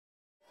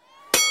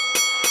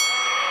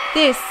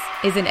This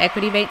is an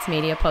Equity Mates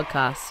Media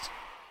podcast.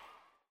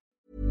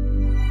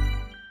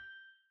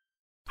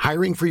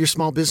 Hiring for your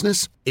small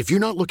business? If you're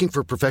not looking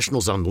for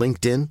professionals on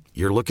LinkedIn,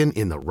 you're looking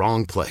in the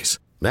wrong place.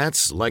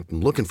 That's like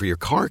looking for your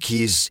car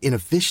keys in a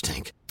fish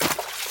tank.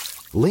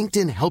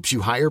 LinkedIn helps you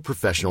hire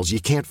professionals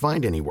you can't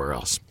find anywhere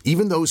else,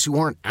 even those who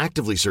aren't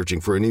actively searching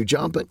for a new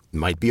job but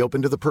might be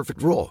open to the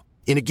perfect role.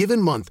 In a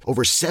given month,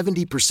 over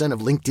 70%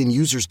 of LinkedIn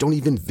users don't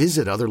even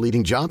visit other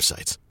leading job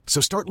sites. So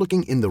start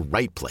looking in the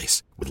right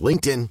place. With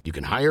LinkedIn, you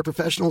can hire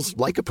professionals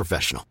like a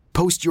professional.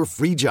 Post your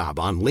free job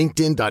on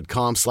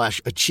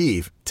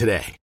linkedin.com/achieve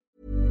today.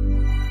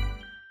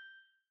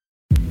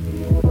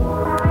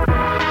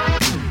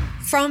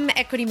 From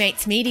Equity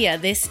Mates Media,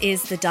 this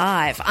is The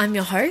Dive. I'm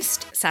your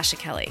host, Sasha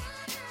Kelly.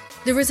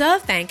 The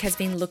Reserve Bank has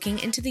been looking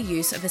into the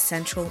use of a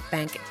central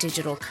bank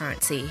digital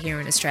currency here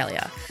in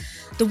Australia.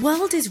 The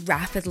world is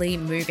rapidly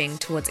moving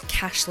towards a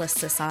cashless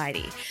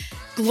society.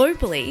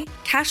 Globally,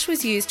 cash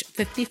was used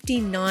for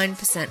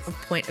 59% of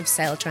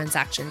point-of-sale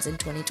transactions in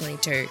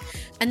 2022,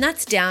 and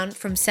that's down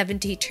from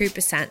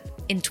 72%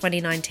 in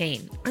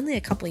 2019, only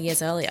a couple of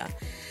years earlier.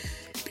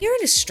 Here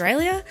in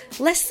Australia,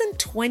 less than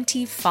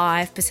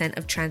 25%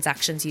 of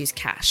transactions use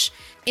cash.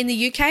 In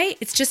the UK,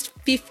 it's just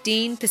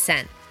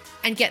 15%.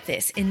 And get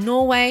this, in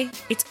Norway,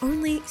 it's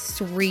only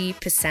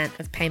 3%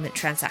 of payment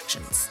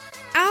transactions.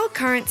 Our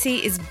currency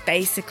is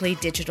basically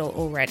digital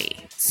already.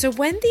 So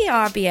when the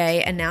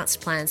RBA announced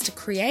plans to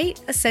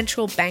create a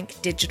central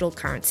bank digital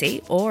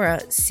currency, or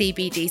a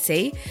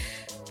CBDC,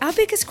 our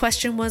biggest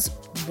question was,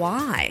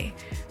 why?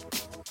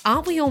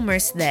 Aren't we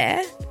almost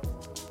there?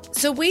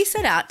 So we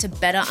set out to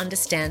better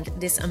understand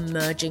this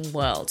emerging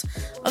world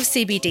of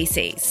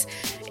CBDCs.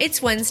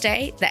 It's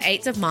Wednesday, the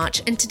 8th of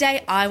March, and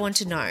today I want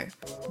to know,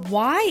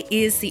 why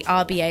is the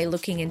RBA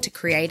looking into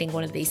creating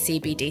one of these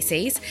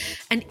CBDCs,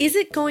 and is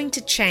it going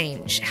to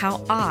change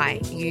how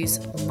I use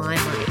my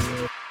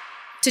money?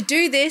 To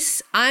do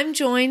this, I'm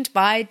joined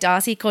by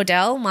Darcy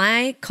Cordell,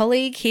 my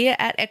colleague here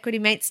at Equity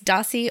Mates.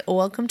 Darcy,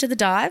 welcome to The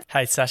Dive.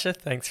 Hey Sasha,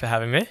 thanks for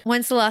having me.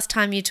 When's the last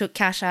time you took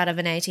cash out of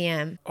an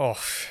ATM?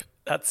 Oh,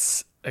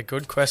 that's a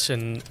good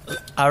question.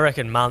 I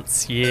reckon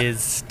months,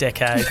 years,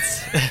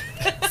 decades,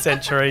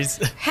 centuries.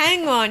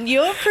 Hang on,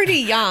 you're pretty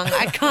young.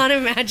 I can't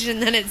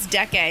imagine that it's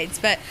decades.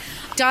 But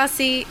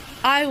Darcy,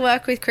 I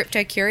work with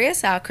Crypto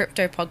Curious, our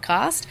crypto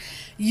podcast.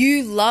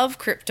 You love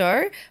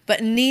crypto,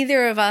 but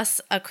neither of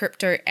us are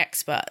crypto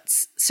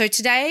experts. So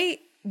today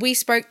we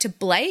spoke to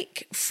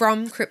Blake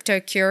from Crypto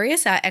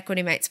Curious, our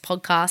Equity Mates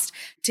podcast,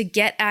 to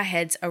get our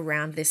heads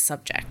around this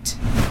subject.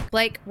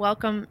 Blake,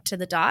 welcome to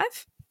The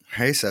Dive.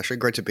 Hey, Sasha.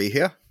 Great to be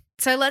here.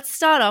 So let's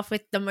start off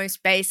with the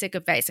most basic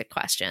of basic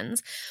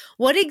questions.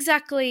 What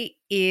exactly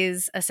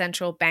is a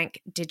central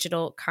bank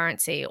digital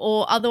currency,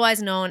 or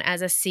otherwise known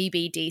as a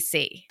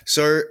CBDC?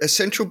 So a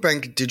central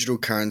bank digital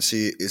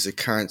currency is a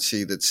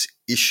currency that's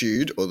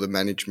issued, or the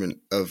management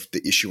of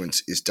the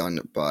issuance is done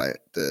by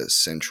the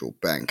central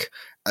bank,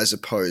 as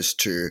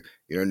opposed to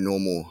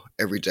normal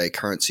everyday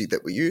currency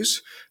that we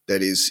use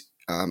that is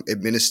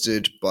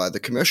administered by the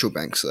commercial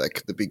banks,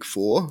 like the big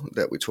four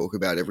that we talk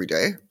about every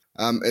day.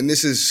 And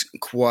this is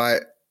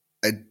quite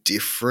a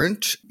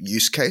different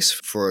use case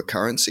for a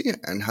currency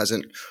and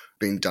hasn't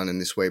been done in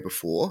this way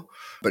before.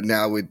 But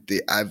now with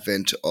the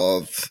advent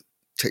of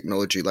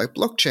technology like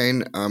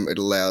blockchain, it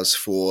allows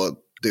for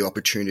the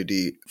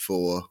opportunity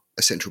for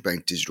a central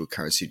bank digital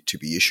currency to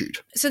be issued.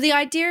 So the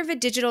idea of a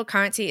digital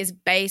currency is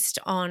based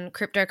on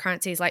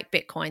cryptocurrencies like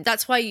Bitcoin.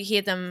 That's why you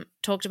hear them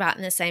talked about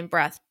in the same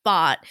breath,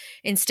 but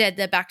instead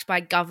they're backed by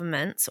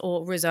governments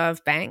or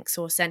reserve banks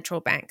or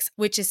central banks,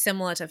 which is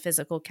similar to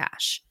physical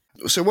cash.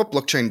 So what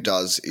blockchain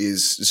does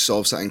is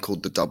solve something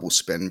called the double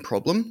spend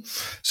problem.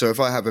 So if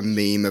I have a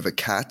meme of a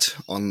cat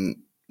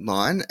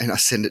online and I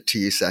send it to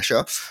you,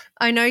 Sasha.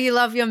 I know you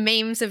love your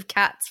memes of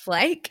cats,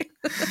 Blake.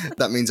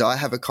 That means I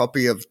have a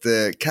copy of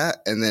the cat,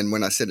 and then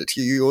when I send it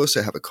to you, you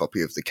also have a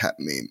copy of the cat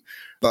meme.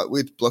 But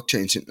with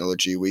blockchain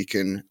technology, we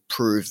can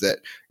prove that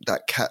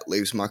that cat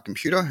leaves my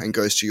computer and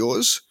goes to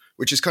yours,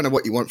 which is kind of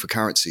what you want for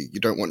currency.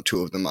 You don't want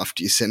two of them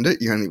after you send it.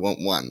 You only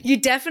want one. You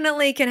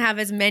definitely can have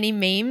as many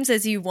memes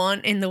as you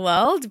want in the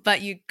world,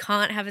 but you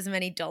can't have as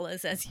many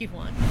dollars as you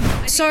want.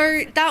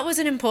 So that was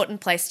an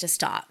important place to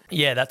start.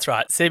 Yeah, that's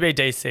right.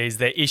 CBDCs,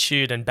 they're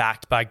issued and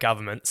backed by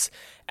governments,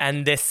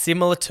 and they're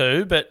similar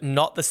to, but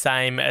not the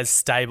same as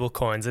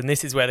stablecoins. And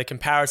this is where the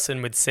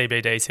comparison with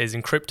CBDCs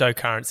and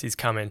cryptocurrencies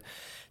come in.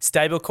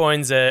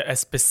 Stablecoins are a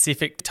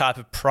specific type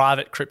of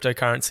private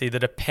cryptocurrency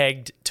that are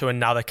pegged to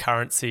another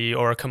currency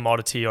or a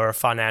commodity or a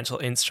financial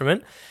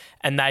instrument,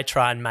 and they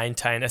try and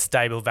maintain a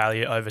stable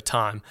value over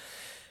time.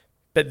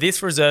 But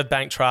this Reserve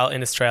Bank trial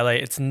in Australia,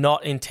 it's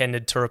not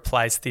intended to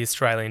replace the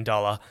Australian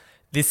dollar.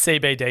 This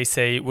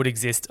CBDC would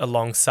exist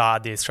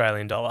alongside the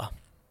Australian dollar.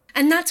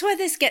 And that's why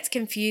this gets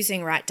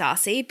confusing, right,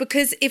 Darcy?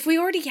 Because if we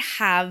already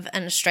have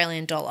an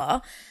Australian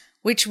dollar,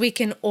 which we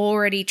can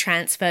already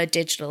transfer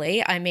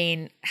digitally, I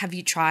mean, have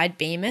you tried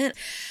Beam It?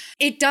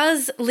 It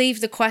does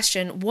leave the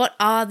question, what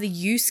are the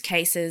use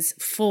cases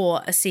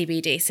for a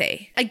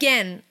CBDC?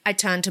 Again, I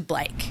turn to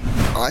Blake.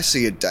 I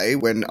see a day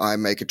when I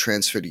make a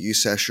transfer to you,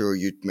 Sasha, or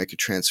you make a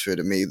transfer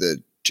to me,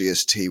 the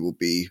GST will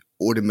be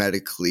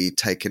automatically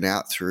taken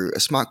out through a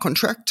smart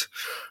contract.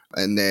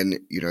 And then,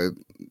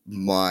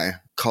 my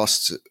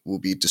costs will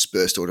be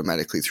dispersed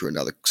automatically through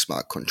another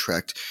smart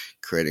contract,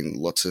 creating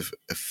lots of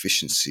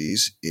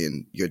efficiencies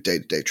in your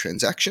day-to-day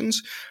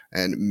transactions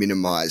and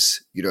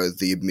minimize,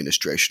 the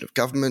administration of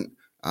government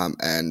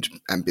and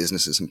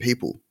businesses and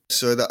people.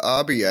 So the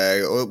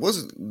RBA, or it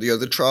was,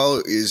 the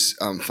trial is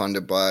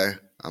funded by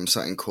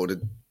something called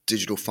a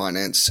Digital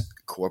Finance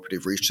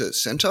Cooperative Research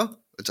Centre.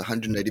 It's a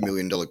 $180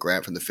 million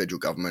grant from the federal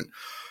government.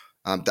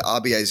 The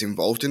RBA is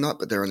involved in that,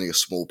 but they're only a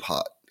small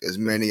part. There's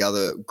many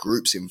other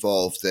groups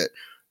involved that,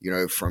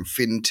 from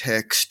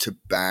fintechs to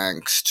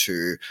banks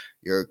to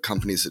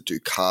companies that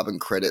do carbon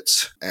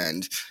credits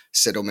and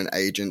settlement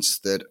agents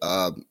that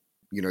are,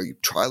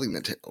 trialing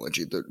the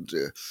technology.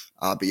 The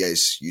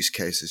RBA's use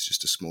case is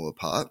just a smaller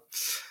part.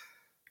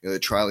 They're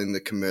trialing the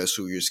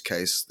commercial use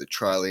case. They're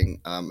trialing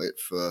it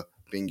for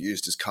being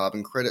used as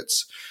carbon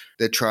credits.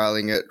 They're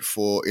trialing it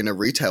in a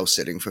retail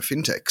setting for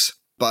fintechs.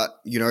 But,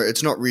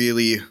 it's not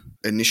really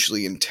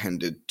initially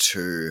intended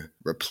to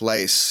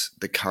replace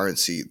the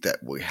currency that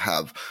we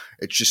have.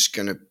 It's just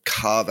going to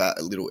carve out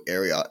a little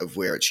area of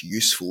where it's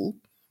useful.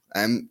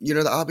 And, the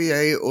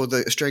RBA or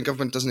the Australian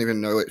government doesn't even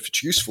know if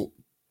it's useful.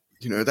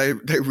 They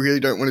really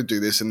don't want to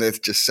do this. And they're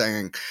just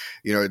saying,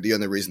 the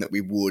only reason that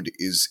we would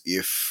is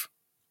if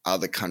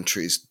other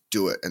countries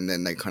do it, and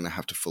then they kind of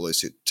have to follow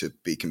suit to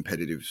be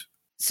competitive.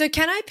 So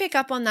can I pick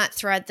up on that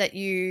thread that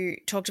you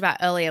talked about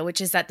earlier, which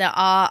is that there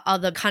are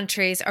other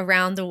countries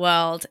around the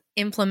world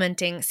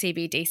implementing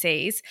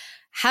CBDCs.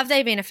 Have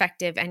they been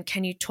effective, and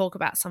can you talk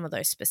about some of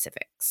those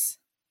specifics?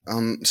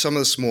 Some of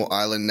the small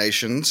island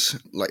nations,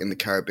 like in the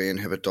Caribbean,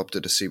 have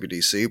adopted a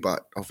CBDC,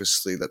 but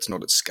obviously that's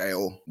not at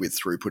scale with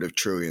throughput of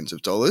trillions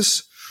of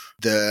dollars.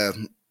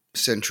 The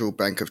Central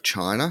Bank of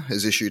China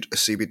has issued a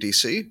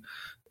CBDC,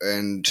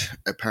 and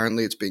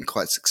apparently it's been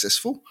quite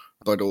successful.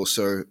 But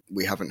also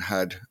we haven't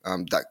had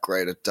that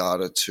great a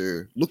data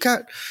to look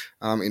at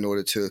in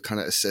order to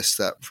kind of assess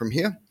that from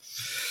here.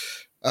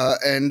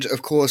 And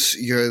of course,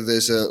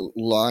 there's a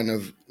line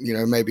of,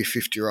 maybe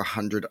 50 or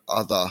 100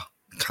 other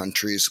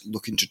countries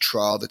looking to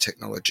trial the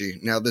technology.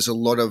 Now, there's a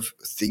lot of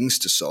things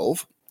to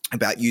solve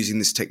about using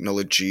this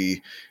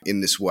technology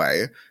in this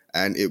way,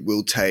 and it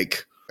will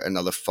take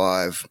another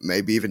 5,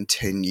 maybe even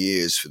 10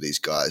 years for these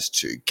guys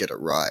to get it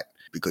right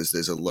because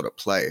there's a lot at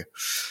play.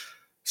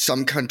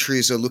 Some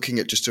countries are looking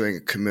at just doing a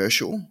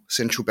commercial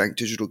central bank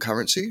digital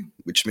currency,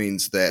 which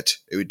means that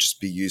it would just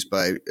be used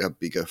by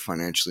bigger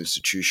financial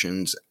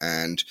institutions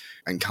and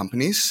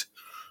companies.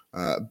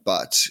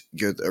 But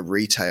a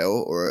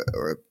retail or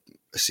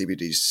a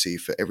CBDC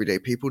for everyday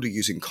people to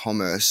use in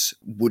commerce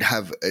would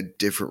have a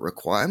different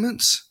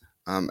requirements,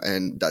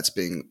 and that's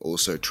being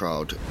also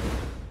trialled.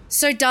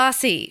 So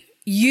Darcy,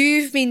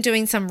 you've been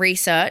doing some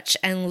research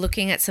and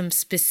looking at some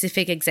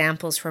specific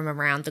examples from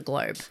around the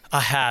globe. I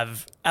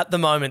have. At the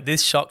moment,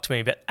 this shocked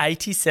me, but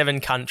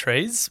 87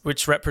 countries,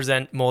 which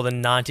represent more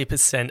than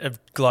 90% of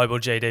global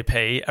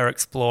GDP, are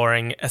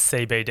exploring a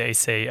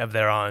CBDC of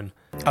their own.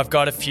 I've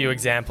got a few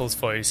examples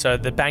for you. So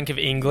the Bank of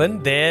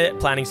England, they're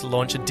planning to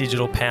launch a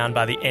digital pound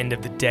by the end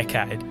of the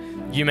decade.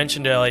 You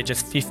mentioned earlier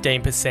just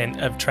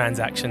 15% of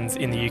transactions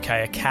in the UK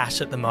are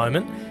cash at the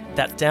moment.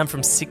 That's down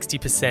from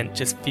 60%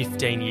 just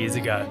 15 years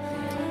ago.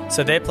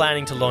 So they're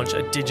planning to launch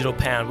a digital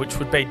pound, which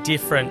would be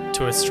different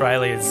to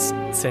Australia's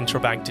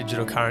central bank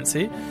digital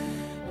currency.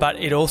 But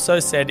it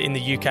also said in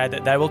the UK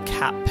that they will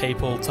cap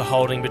people to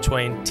holding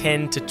between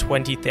 £10,000 to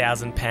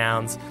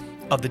 £20,000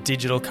 of the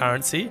digital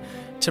currency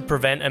to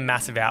prevent a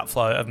massive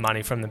outflow of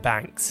money from the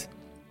banks.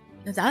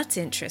 That's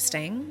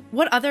interesting.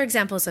 What other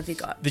examples have you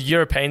got? The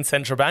European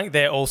Central Bank,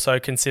 they're also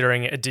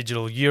considering a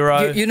digital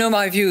euro. You know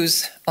my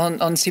views on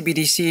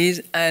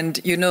CBDCs, and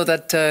you know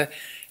that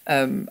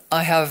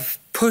I have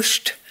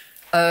pushed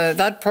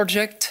that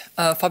project.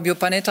 Fabio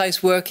Panetta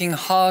is working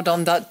hard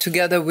on that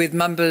together with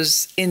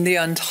members in the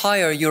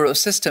entire Euro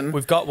system.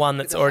 We've got one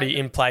that's already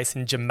in place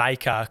in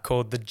Jamaica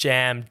called the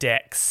Jam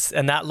Dex,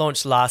 and that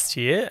launched last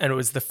year, and it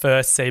was the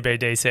first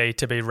CBDC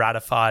to be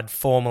ratified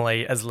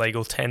formally as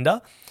legal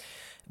tender.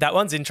 That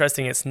one's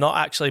interesting. It's not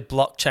actually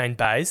blockchain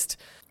based,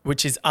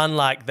 which is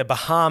unlike the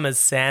Bahamas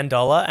Sand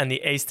Dollar and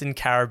the Eastern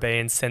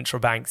Caribbean Central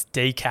Bank's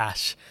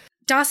Dcash.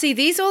 Darcy,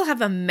 these all have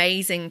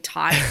amazing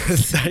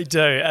titles. They do.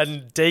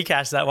 And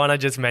Dcash, that one I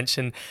just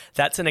mentioned,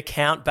 that's an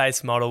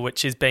account-based model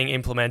which is being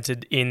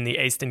implemented in the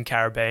Eastern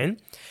Caribbean.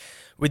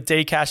 With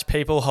Dcash,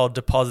 people hold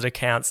deposit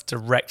accounts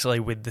directly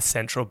with the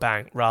central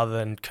bank rather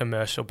than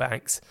commercial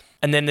banks.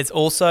 And then there's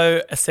also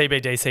a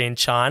CBDC in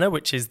China,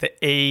 which is the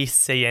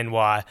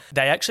eCNY.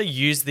 They actually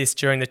used this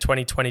during the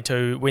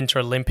 2022 Winter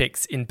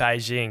Olympics in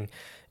Beijing.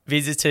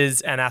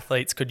 Visitors and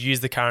athletes could use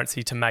the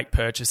currency to make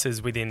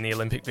purchases within the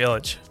Olympic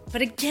Village.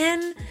 But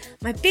again,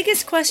 my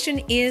biggest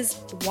question is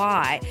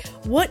why?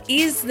 What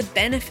is the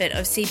benefit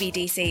of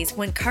CBDCs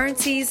when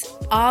currencies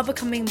are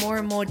becoming more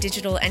and more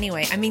digital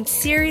anyway? I mean,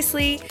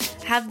 seriously,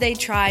 have they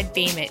tried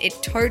Beam It?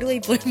 It totally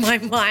blew my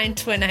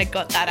mind when I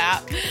got that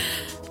out.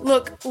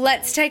 Look,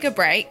 let's take a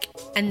break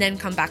and then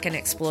come back and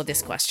explore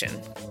this question.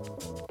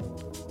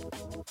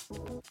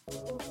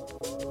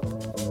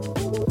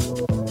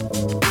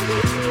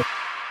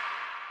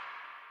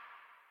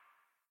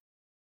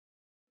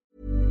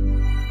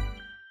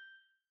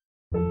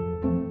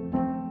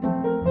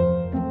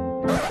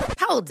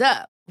 Hold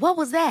up. What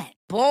was that?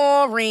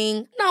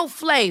 Boring. No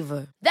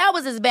flavor. That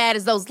was as bad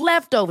as those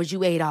leftovers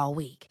you ate all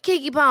week.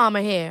 Keke Palmer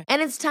here, and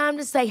it's time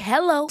to say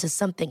hello to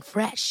something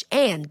fresh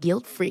and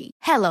guilt-free.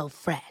 Hello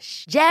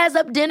Fresh. Jazz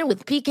up dinner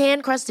with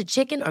pecan-crusted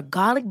chicken or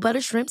garlic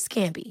butter shrimp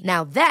scampi.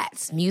 Now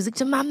that's music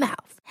to my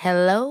mouth.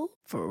 Hello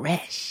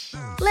Fresh.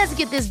 Let's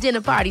get this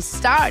dinner party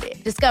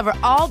started. Discover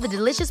all the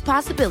delicious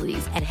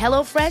possibilities at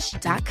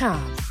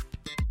hellofresh.com.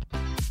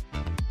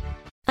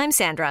 I'm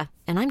Sandra,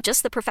 and I'm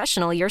just the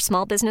professional your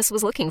small business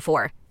was looking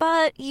for.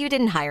 But you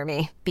didn't hire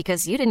me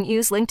because you didn't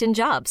use LinkedIn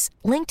Jobs.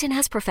 LinkedIn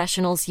has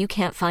professionals you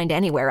can't find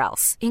anywhere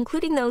else,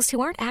 including those who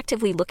aren't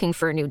actively looking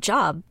for a new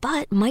job,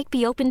 but might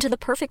be open to the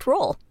perfect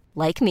role,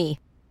 like me.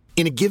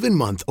 In a given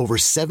month, over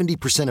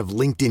 70% of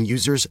LinkedIn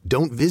users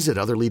don't visit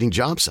other leading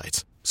job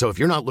sites. So if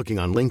you're not looking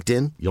on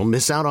LinkedIn, you'll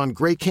miss out on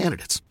great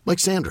candidates like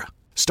Sandra.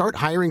 Start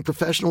hiring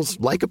professionals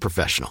like a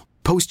professional.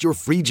 Post your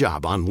free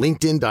job on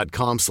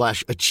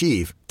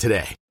linkedin.com/achieve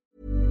today.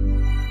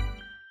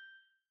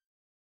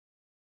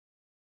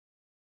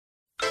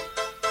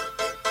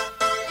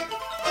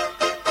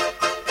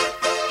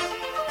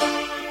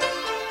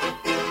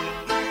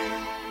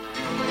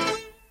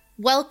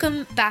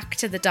 Welcome back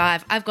to The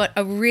Dive. I've got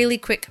a really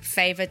quick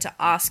favour to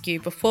ask you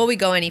before we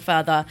go any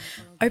further.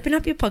 Open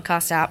up your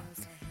podcast app,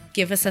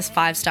 give us a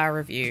 5-star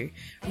review,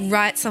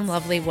 write some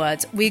lovely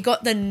words. We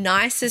got the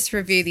nicest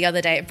review the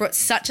other day. It brought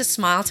such a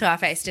smile to our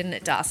face, didn't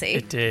it, Darcy?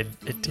 It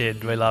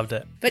did. We loved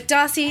it. But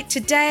Darcy,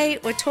 today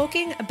we're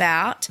talking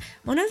about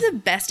one of the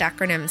best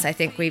acronyms I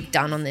think we've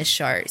done on this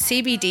show,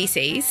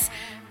 CBDCs,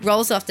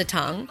 rolls off the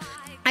tongue.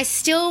 I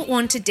still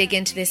want to dig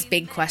into this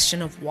big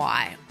question of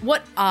why.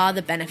 What are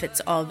the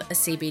benefits of a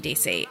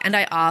CBDC? And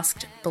I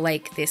asked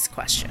Blake this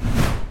question.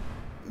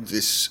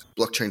 This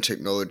blockchain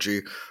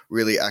technology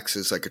really acts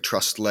as like a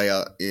trust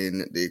layer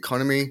in the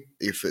economy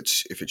if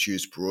it's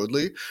used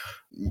broadly.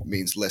 It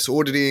means less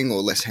auditing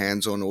or less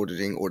hands-on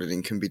auditing.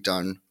 Auditing can be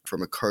done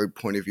from a code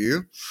point of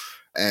view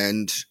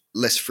and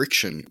less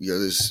friction.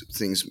 There's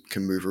things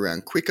can move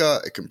around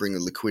quicker. It can bring the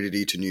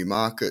liquidity to new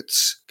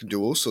markets, can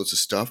do all sorts of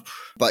stuff.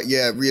 But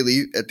yeah,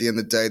 really, at the end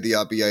of the day, the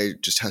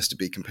RBA just has to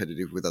be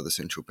competitive with other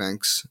central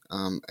banks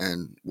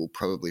and will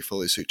probably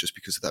follow suit just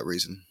because of that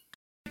reason.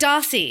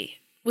 Darcy,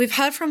 we've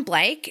heard from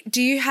Blake.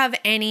 Do you have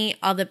any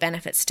other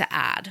benefits to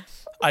add?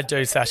 I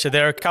do, Sasha.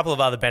 There are a couple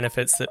of other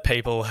benefits that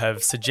people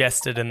have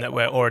suggested and that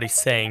we're already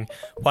seeing.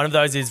 One of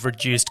those is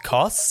reduced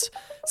costs.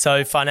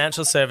 So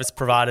financial service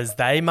providers,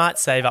 they might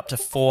save up to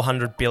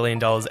 $400 billion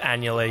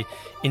annually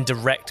in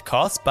direct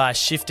costs by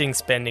shifting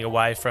spending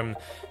away from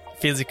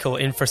physical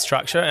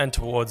infrastructure and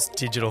towards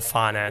digital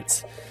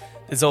finance.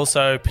 There's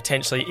also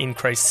potentially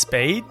increased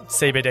speed.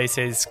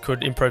 CBDCs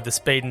could improve the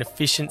speed and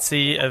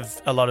efficiency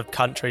of a lot of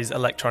countries'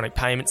 electronic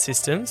payment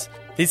systems.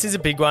 This is a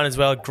big one as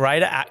well,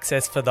 greater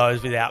access for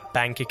those without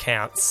bank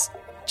accounts.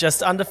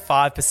 Just under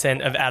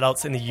 5% of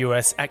adults in the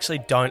US actually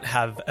don't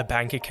have a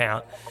bank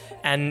account.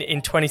 And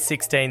in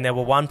 2016, there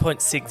were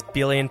 1.6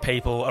 billion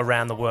people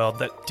around the world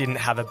that didn't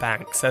have a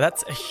bank. So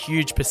that's a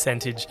huge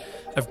percentage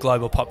of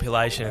global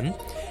population.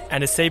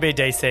 And a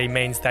CBDC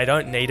means they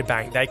don't need a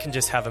bank. They can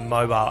just have a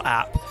mobile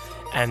app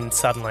and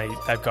suddenly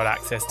they've got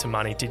access to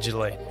money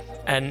digitally.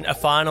 And a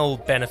final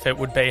benefit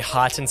would be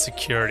heightened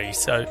security.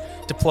 So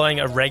deploying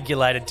a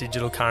regulated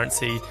digital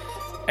currency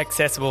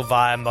accessible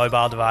via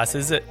mobile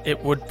devices, it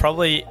would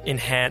probably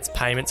enhance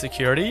payment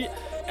security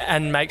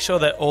and make sure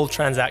that all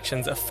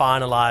transactions are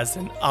finalised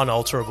and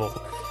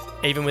unalterable.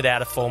 Even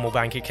without a formal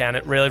bank account,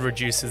 it really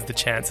reduces the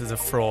chances of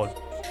fraud.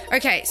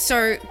 Okay,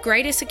 so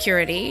greater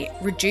security,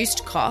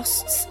 reduced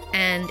costs,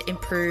 and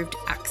improved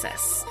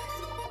access.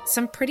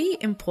 Some pretty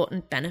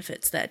important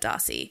benefits there,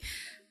 Darcy.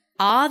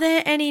 Are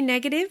there any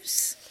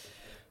negatives?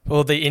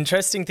 Well, the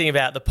interesting thing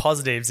about the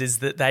positives is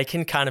that they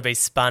can kind of be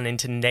spun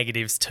into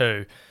negatives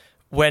too.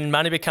 When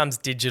money becomes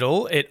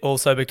digital, it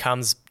also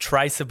becomes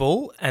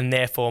traceable and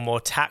therefore more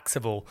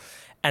taxable.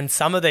 And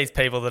some of these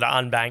people that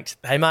are unbanked,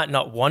 they might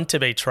not want to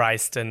be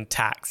traced and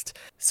taxed.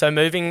 So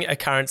moving a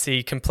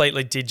currency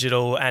completely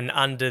digital and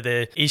under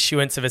the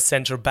issuance of a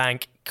central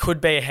bank could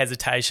be a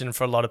hesitation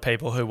for a lot of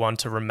people who want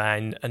to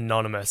remain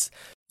anonymous.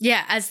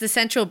 Yeah, as the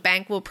central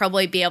bank will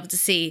probably be able to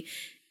see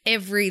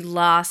every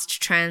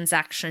last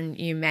transaction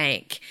you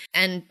make.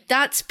 And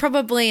that's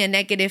probably a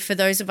negative for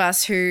those of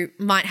us who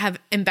might have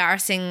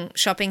embarrassing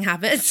shopping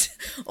habits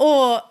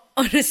or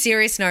on a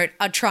serious note,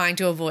 are trying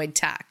to avoid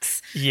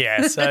tax.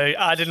 Yeah, so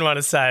I didn't want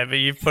to say it, but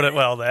you put it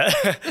well there.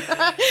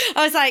 I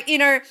was like,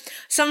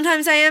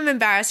 sometimes I am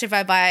embarrassed if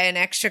I buy an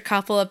extra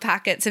couple of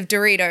packets of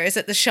Doritos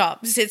at the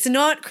shops. It's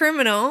not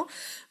criminal,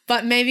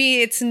 but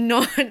maybe it's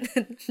not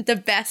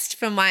the best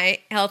for my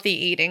healthy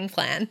eating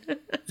plan.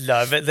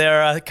 No, but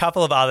there are a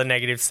couple of other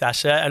negatives,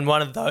 Sasha, and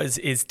one of those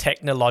is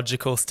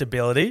technological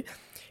stability.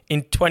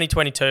 In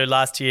 2022,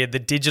 last year, the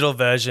digital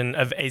version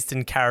of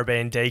Eastern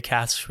Caribbean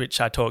Dcash, which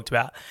I talked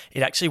about,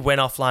 it actually went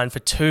offline for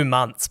 2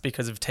 months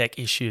because of tech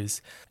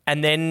issues.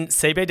 And then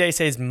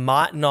CBDCs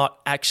might not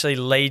actually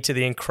lead to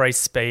the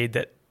increased speed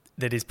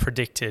that is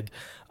predicted.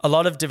 A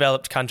lot of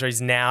developed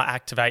countries now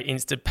activate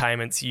instant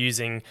payments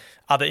using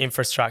other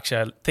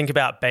infrastructure. Think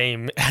about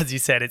Beam. As you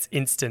said, it's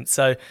instant.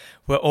 So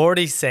we're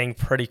already seeing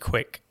pretty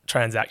quick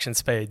transaction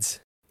speeds.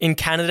 In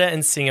Canada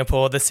and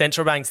Singapore, the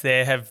central banks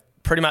there have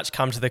pretty much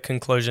come to the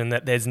conclusion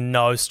that there's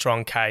no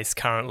strong case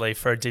currently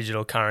for a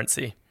digital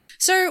currency.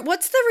 So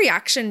what's the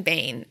reaction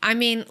been? I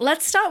mean,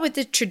 let's start with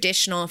the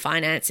traditional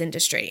finance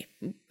industry,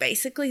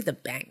 basically the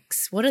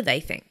banks. What do they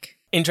think?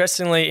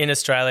 Interestingly, in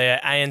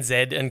Australia,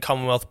 ANZ and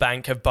Commonwealth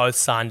Bank have both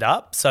signed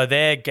up, so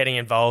they're getting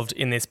involved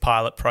in this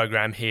pilot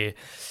program here.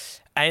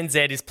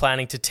 ANZ is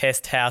planning to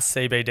test how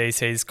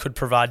CBDCs could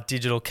provide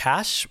digital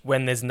cash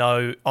when there's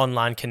no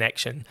online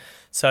connection.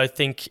 So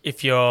think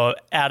if you're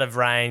out of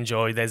range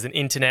or there's an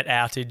internet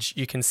outage,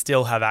 you can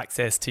still have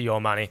access to your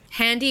money.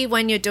 Handy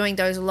when you're doing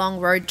those long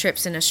road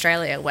trips in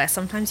Australia where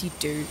sometimes you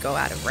do go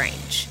out of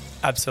range.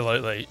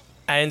 Absolutely.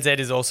 ANZ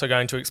is also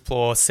going to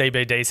explore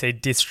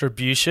CBDC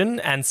distribution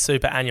and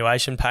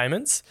superannuation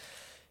payments.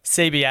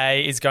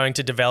 CBA is going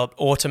to develop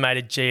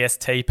automated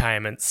GST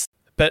payments.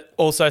 But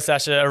also,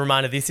 Sasha, a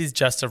reminder, this is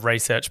just a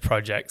research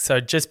project. So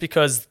just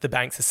because the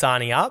banks are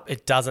signing up,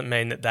 it doesn't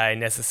mean that they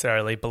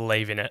necessarily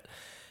believe in it.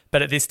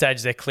 But at this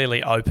stage, they're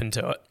clearly open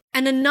to it.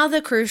 And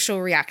another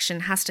crucial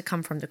reaction has to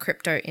come from the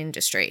crypto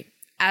industry.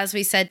 As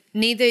we said,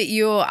 neither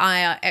you or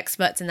I are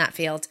experts in that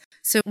field.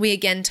 So we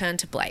again turn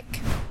to Blake.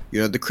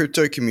 The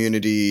crypto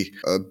community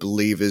are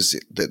believers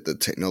that the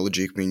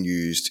technology can be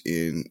used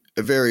in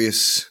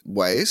various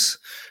ways.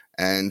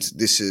 And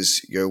this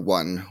is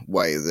one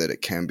way that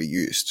it can be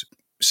used.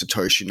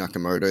 Satoshi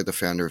Nakamoto, the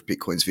founder of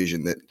Bitcoin's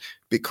vision that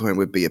Bitcoin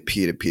would be a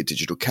peer-to-peer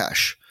digital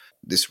cash.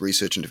 This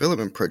research and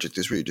development project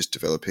is really just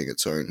developing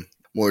its own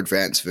more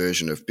advanced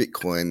version of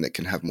Bitcoin that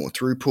can have more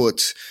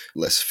throughput,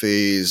 less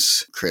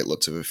fees, create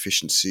lots of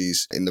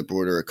efficiencies in the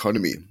broader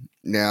economy.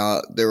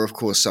 Now, there are, of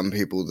course, some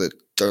people that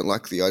don't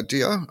like the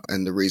idea,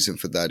 and the reason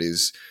for that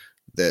is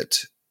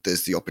that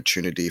there's the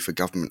opportunity for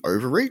government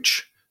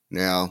overreach.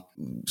 Now,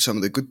 some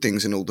of the good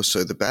things and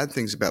also the bad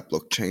things about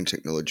blockchain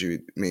technology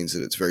means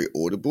that it's very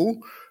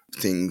audible.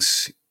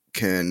 Things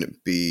can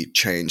be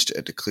changed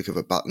at the click of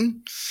a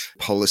button.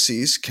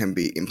 Policies can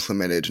be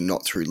implemented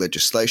not through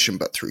legislation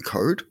but through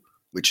code,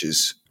 which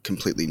is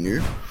completely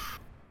new.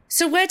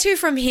 So where to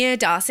from here,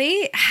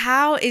 Darcy?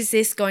 How is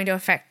this going to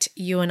affect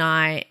you and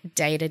I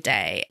day to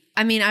day?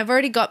 I mean, I've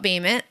already got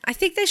Beam It. I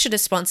think they should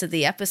have sponsored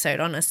the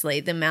episode, honestly,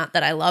 the amount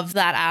that I love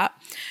that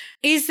app.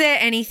 Is there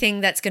anything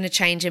that's going to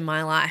change in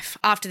my life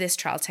after this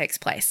trial takes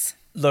place?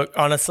 Look,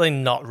 honestly,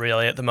 not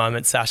really at the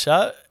moment,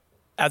 Sasha.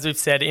 As we've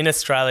said, in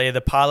Australia, the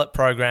pilot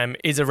program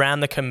is around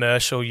the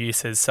commercial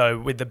uses. So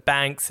with the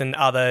banks and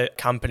other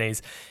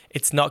companies,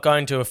 it's not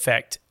going to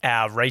affect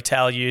our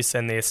retail use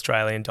and the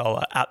Australian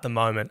dollar at the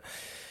moment.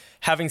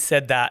 Having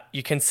said that,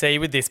 you can see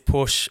with this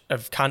push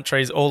of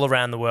countries all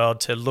around the world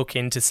to look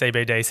into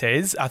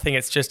CBDCs, I think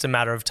it's just a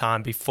matter of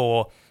time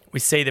before we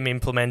see them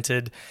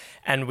implemented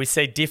and we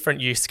see different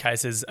use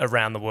cases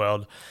around the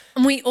world.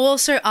 And we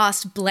also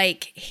asked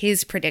Blake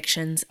his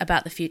predictions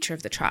about the future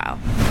of the trial.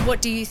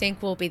 What do you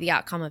think will be the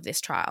outcome of this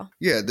trial?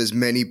 Yeah, there's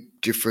many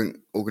different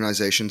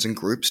organizations and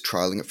groups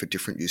trialing it for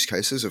different use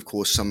cases. Of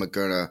course, some are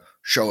going to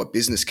show a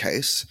business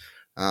case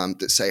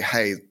that say,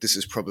 hey, this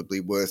is probably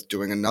worth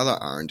doing another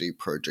R&D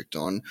project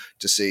on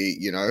to see,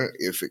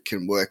 if it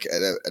can work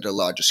at a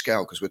larger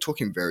scale, because we're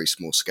talking very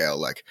small scale,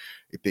 like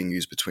it being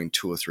used between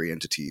 2 or 3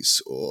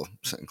 entities or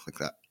something like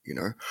that,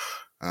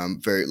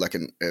 very like a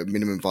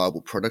minimum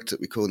viable product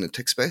that we call in the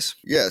tech space.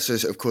 Yeah, so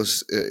of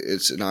course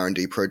it's an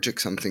R&D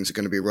project. Some things are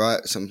going to be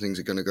right, some things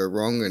are going to go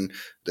wrong, and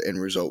the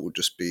end result will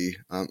just be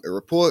a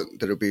report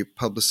that'll be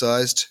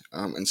publicized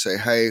and say,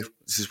 hey,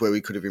 this is where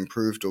we could have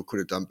improved or could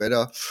have done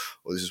better,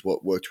 or this is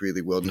what worked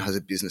really well and has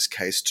a business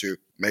case to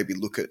maybe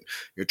look at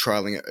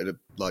trialing it at a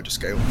larger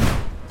scale.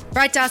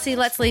 Right, Darcy,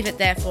 let's leave it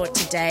there for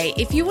today.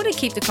 If you want to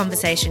keep the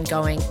conversation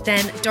going,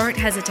 then don't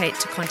hesitate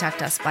to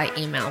contact us by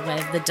email. We're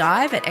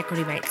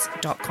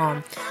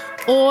thedive@equitymates.com,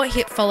 or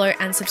hit follow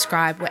and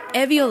subscribe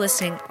wherever you're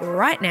listening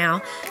right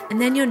now,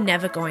 and then you're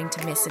never going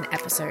to miss an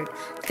episode.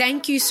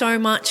 Thank you so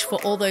much for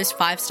all those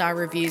 5-star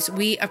reviews.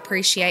 We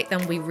appreciate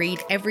them. We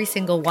read every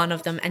single one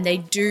of them, and they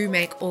do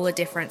make all the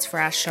difference for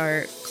our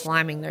show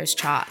climbing those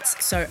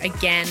charts. So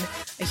again,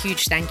 a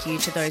huge thank you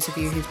to those of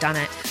you who've done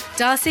it.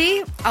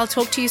 Darcy, I'll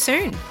talk to you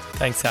soon.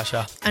 Thanks,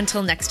 Sasha.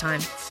 Until next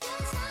time.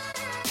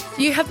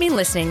 You have been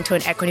listening to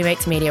an Equity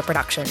Mates Media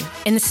production.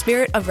 In the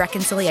spirit of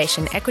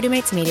reconciliation, Equity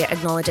Mates Media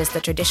acknowledges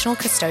the traditional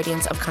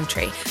custodians of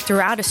country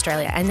throughout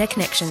Australia and their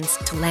connections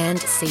to land,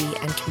 sea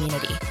and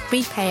community.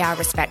 We pay our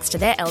respects to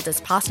their elders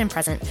past and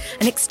present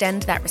and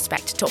extend that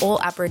respect to all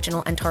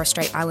Aboriginal and Torres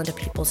Strait Islander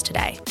peoples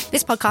today.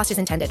 This podcast is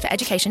intended for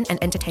education and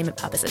entertainment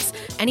purposes.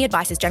 Any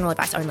advice is general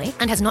advice only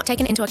and has not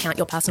taken into account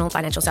your personal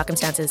financial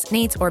circumstances,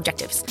 needs or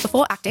objectives.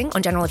 Before acting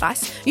on general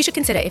advice, you should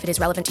consider if it is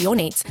relevant to your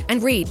needs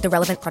and read the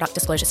relevant product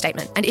disclosure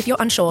statement. And if you're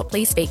unsure,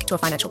 please speak to a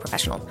financial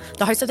professional.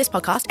 The hosts of this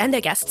podcast and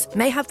their guests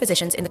may have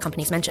positions in the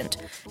companies mentioned.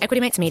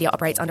 Equity Mates Media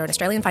operates under an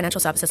Australian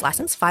Financial Services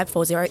Licence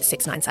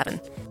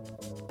 540697.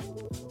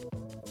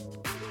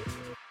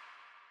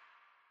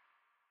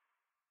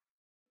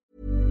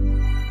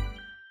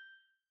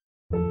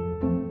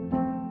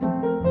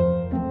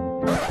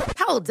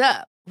 Hold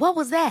up. What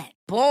was that?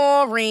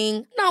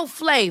 Boring. No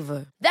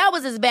flavor. That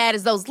was as bad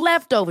as those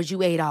leftovers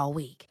you ate all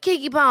week.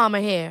 Keke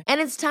Palmer here.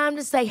 And it's time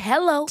to say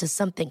hello to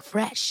something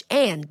fresh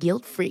and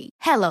guilt-free.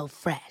 Hello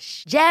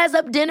Fresh. Jazz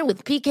up dinner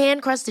with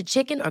pecan-crusted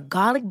chicken or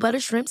garlic butter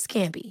shrimp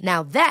scampi.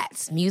 Now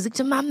that's music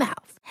to my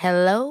mouth.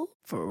 Hello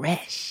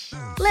Fresh.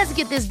 Let's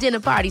get this dinner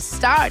party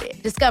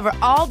started. Discover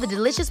all the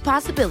delicious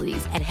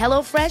possibilities at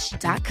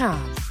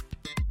HelloFresh.com.